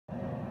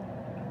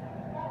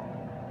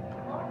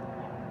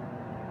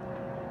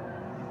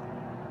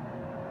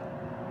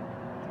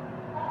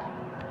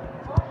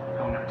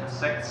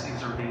1106.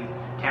 These are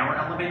the tower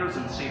elevators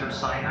in Cedars,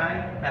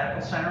 Sinai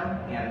Medical Center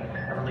in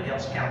Beverly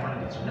Hills,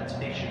 California. These are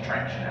Mitsubishi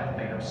traction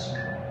elevators.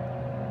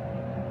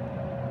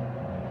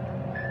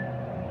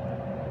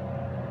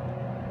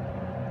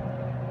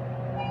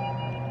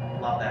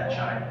 Love that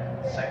chime.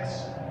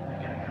 6.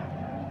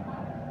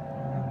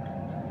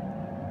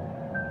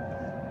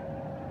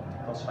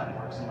 Those fun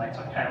works and lights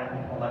on tower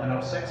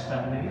 1106.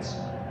 Film these.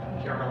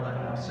 Here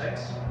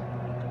 1106.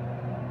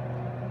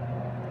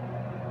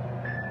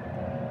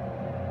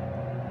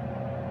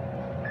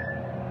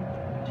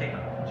 Take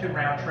 2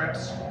 round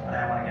trips.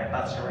 I want to get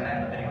Buster and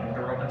end the video when the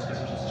door opens because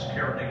there's a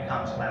security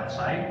console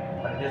outside,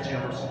 but it is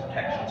universal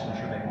protection, so I'm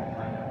sure they won't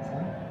mind it.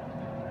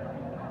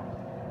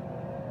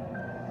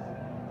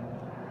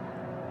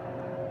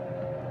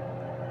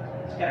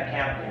 It's got a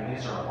canopy.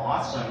 These are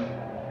awesome,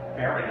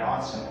 very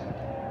awesome.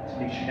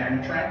 Mitsubishi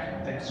diamond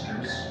track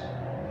fixtures.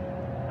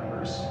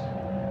 Numbers.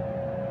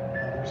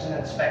 There's an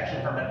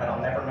inspection permit, but I'll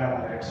never know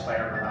when it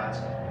expired or not.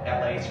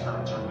 LA's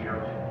permits are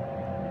weird.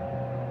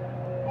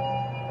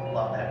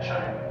 Love that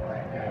chime.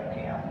 Right, good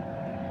PM.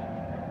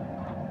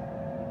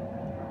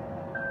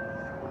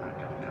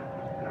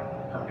 No,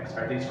 permit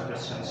expired. These were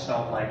just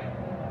installed like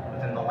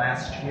within the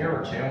last year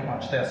or 2.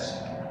 Watch this.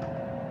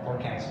 For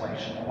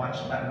cancellation. We'll watch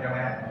the button go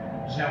out.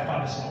 There's no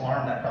fungus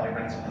alarm. That probably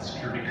rings with the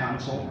security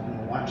console. And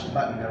we'll watch the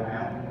button go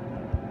out.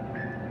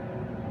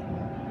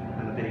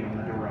 And the video when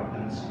the door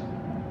opens.